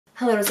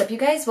Hello, what's up you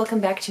guys? Welcome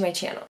back to my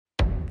channel.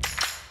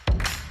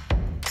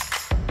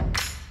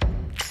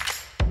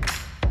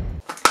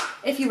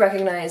 If you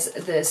recognize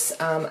this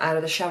out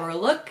of the shower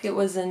look, it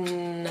was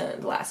in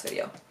the last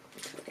video.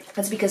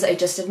 That's because I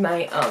just did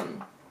my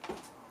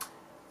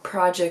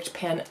project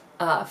pan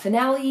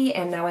finale,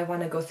 and now I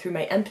want to go through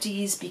my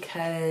empties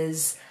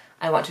because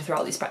I want to throw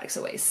all these products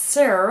away.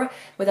 So,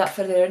 without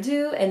further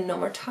ado and no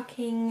more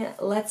talking,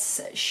 let's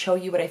show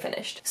you what I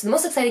finished. So the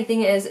most exciting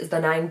thing is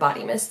the 9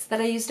 body mists that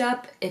I used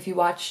up. If you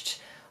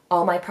watched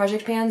all my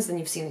project pans, then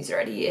you've seen these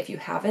already. If you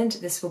haven't,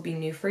 this will be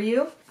new for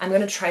you. I'm going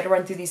to try to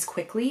run through these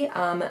quickly.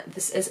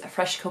 This is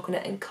fresh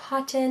coconut and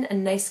cotton, a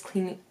nice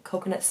clean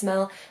coconut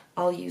smell,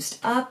 all used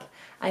up.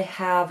 I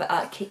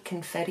have cake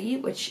confetti,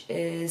 which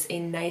is a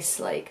nice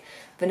like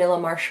vanilla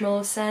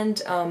marshmallow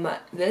scent.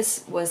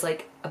 This was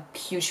like a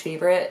huge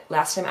favorite.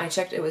 Last time I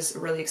checked, it was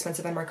really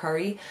expensive on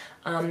Mercari.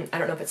 I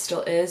don't know if it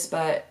still is,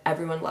 but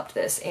everyone loved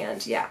this,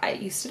 and yeah, I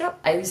used it up.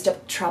 I used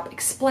up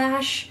Tropic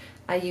Splash,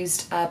 I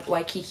used up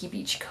Waikiki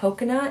Beach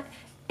Coconut,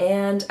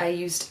 and I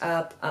used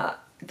up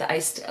the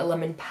iced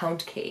lemon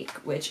pound cake,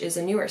 which is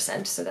a newer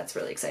scent, so that's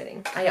really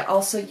exciting. I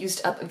also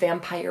used up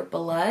Vampire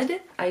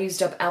Blood. I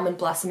used up Almond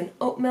Blossom and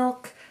Oat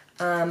Milk,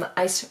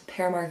 Iced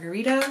Pear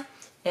Margarita,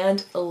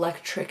 and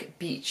Electric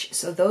Beach.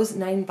 So those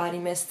 9 body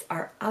mists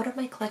are out of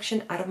my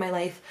collection, out of my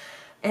life,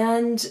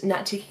 and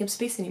not taking up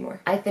space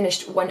anymore. I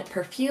finished one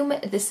perfume.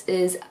 This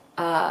is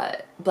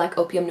Black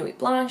Opium Nuit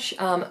Blanche,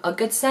 a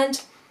good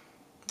scent.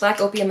 Black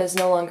Opium is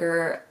no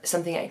longer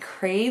something I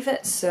crave,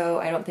 so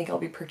I don't think I'll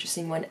be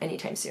purchasing one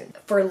anytime soon.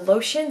 For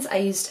lotions, I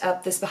used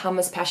up this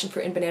Bahamas Passion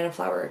Fruit and Banana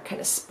Flower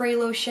kind of spray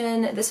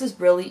lotion. This was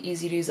really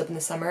easy to use up in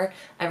the summer.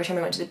 Every time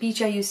I went to the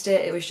beach, I used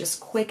it. It was just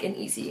quick and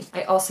easy.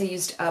 I also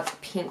used up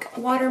Pink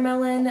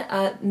Watermelon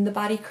in the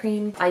body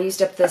cream. I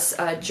used up this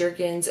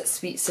Jergens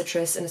Sweet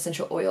Citrus and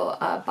Essential Oil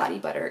body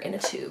butter in a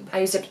tube. I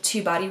used up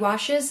 2 body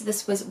washes.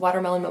 This was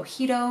Watermelon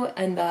Mojito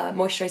and the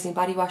Moisturizing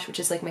Body Wash, which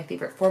is like my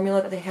favorite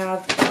formula that they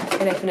have.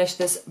 And I finished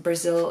this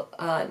Brazil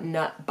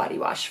nut body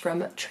wash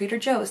from Trader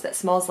Joe's that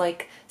smells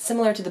like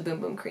similar to the Boom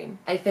Boom cream.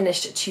 I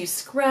finished 2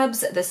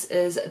 scrubs. This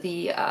is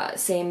the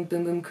same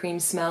Boom Boom cream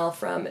smell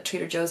from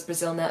Trader Joe's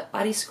Brazil nut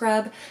body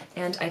scrub,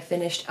 and I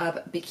finished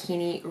up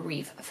Bikini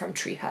Reef from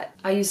Tree Hut.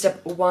 I used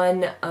up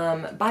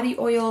 1 body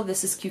oil.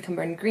 This is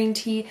cucumber and green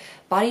tea.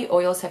 Body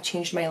oils have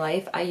changed my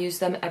life. I use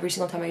them every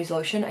single time I use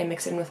lotion. I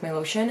mix it in with my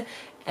lotion,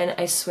 and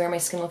I swear my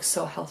skin looks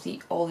so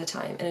healthy all the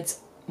time, and it's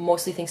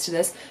mostly thanks to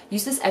this.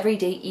 Use this every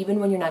day, even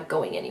when you're not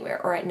going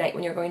anywhere, or at night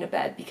when you're going to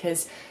bed,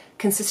 because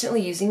consistently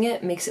using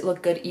it makes it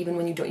look good even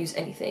when you don't use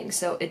anything.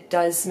 So it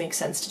does make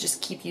sense to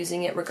just keep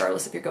using it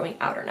regardless if you're going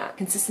out or not.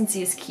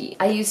 Consistency is key.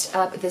 I used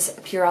up this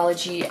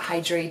Pureology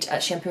Hydrate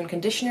shampoo and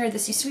conditioner.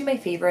 This used to be my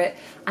favorite.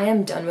 I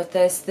am done with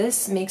this.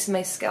 This makes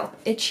my scalp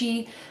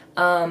itchy.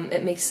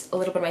 It makes a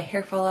little bit of my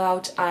hair fall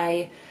out.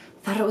 I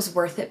thought it was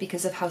worth it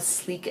because of how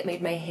sleek it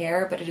made my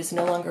hair, but it is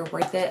no longer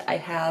worth it. I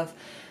have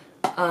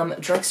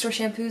drugstore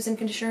shampoos and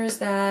conditioners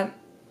that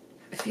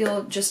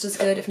feel just as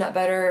good, if not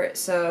better,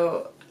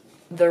 so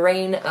the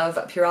reign of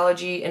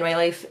Pureology in my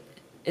life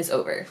is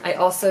over. I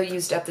also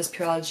used up this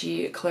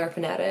Pureology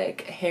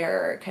Clarifinetic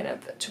hair kind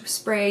of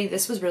spray.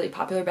 This was really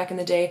popular back in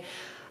the day.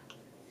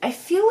 I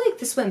feel like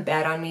this went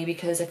bad on me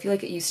because I feel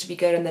like it used to be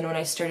good, and then when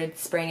I started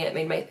spraying it, it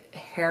made my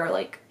hair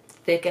like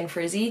thick and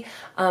frizzy,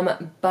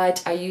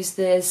 but I used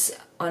this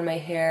on my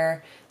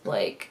hair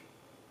like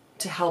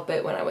to help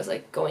it when I was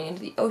like going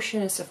into the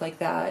ocean and stuff like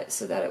that,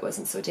 so that it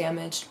wasn't so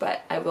damaged,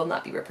 but I will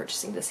not be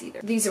repurchasing this either.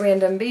 These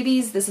random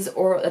babies, this is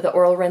the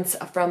oral rinse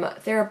from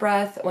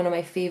TheraBreath, one of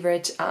my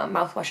favorite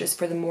mouthwashes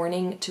for the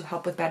morning to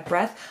help with bad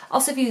breath.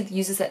 Also, if you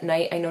use this at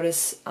night, I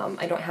notice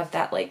I don't have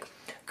that like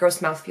gross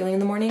mouth feeling in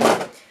the morning.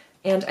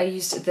 And I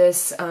used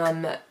this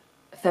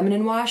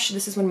feminine wash.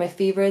 This is one of my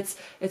favorites.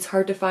 It's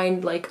hard to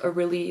find like a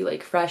really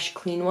like fresh,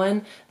 clean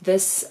one.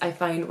 This I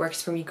find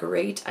works for me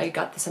great. I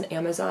got this on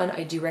Amazon.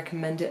 I do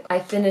recommend it. I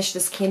finished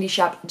this Candy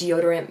Shop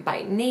deodorant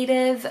by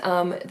Native.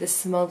 This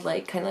smelled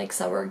like kind of like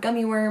sour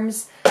gummy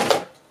worms.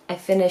 I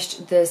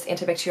finished this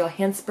antibacterial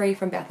hand spray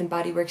from Bath &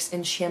 Body Works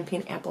in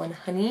Champagne Apple and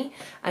Honey.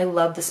 I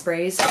love the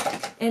sprays.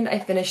 And I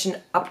finished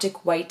an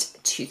Optic White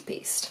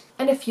toothpaste.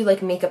 And a few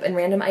like makeup and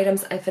random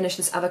items. I finished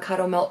this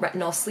Avocado Melt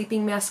Retinol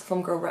Sleeping Mask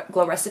from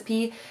Glow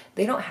Recipe.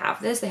 They don't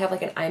have this. They have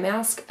like an eye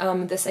mask.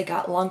 This I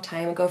got a long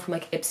time ago from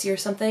like Ipsy or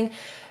something.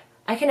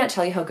 I cannot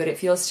tell you how good it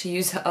feels to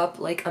use up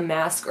like a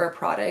mask or a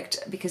product,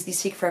 because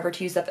these take forever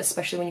to use up,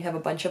 especially when you have a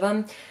bunch of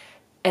them.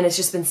 And it's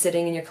just been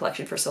sitting in your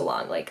collection for so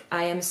long. Like,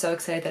 I am so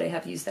excited that I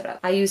have used that up.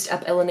 I used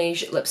up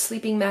Laneige Lip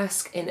Sleeping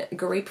Mask in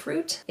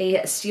Grapefruit. A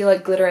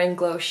Stila Glitter and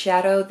Glow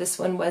Shadow. This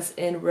one was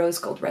in Rose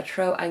Gold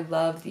Retro. I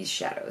love these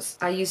shadows.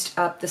 I used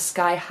up the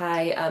Sky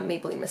High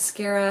Maybelline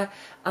Mascara.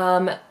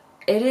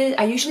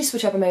 I usually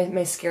switch up on my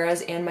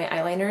mascaras and my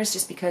eyeliners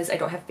just because I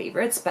don't have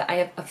favorites, but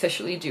I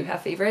officially do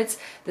have favorites.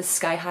 The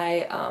Sky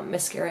High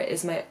mascara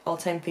is my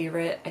all-time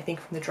favorite, I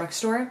think, from the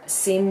drugstore.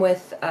 Same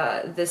with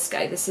this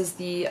guy. This is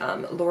the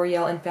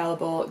L'Oreal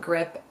Infallible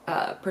Grip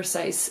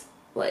Precise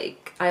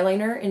like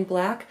eyeliner in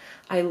black.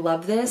 I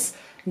love this.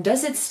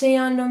 Does it stay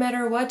on no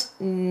matter what?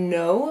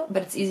 No,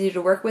 but it's easy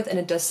to work with and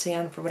it does stay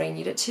on for what I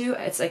need it to.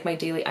 It's like my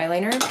daily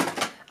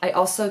eyeliner. I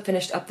also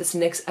finished up this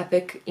NYX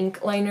Epic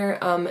ink liner.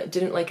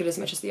 Didn't like it as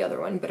much as the other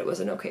one, but it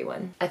was an okay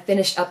one. I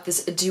finished up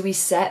this dewy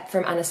set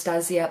from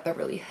Anastasia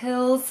Beverly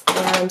Hills,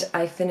 and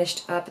I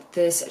finished up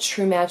this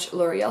True Match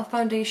L'Oreal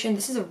foundation.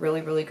 This is a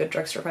really, really good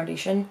drugstore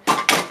foundation.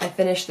 I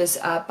finished this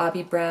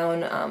Bobbi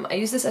Brown. I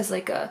use this as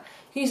like a,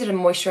 you can use it as a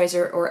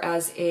moisturizer or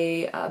as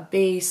a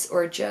base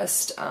or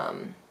just,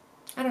 I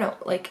don't know,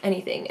 like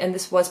anything. And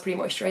this was pretty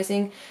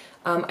moisturizing.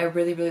 I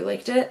really, really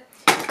liked it.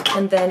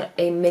 And then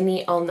a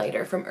mini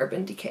all-nighter from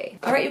Urban Decay.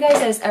 Alright you guys,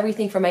 that is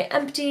everything for my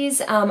empties.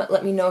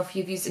 Let me know if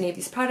you've used any of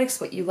these products,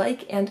 what you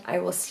like, and I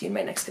will see you in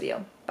my next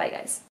video. Bye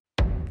guys.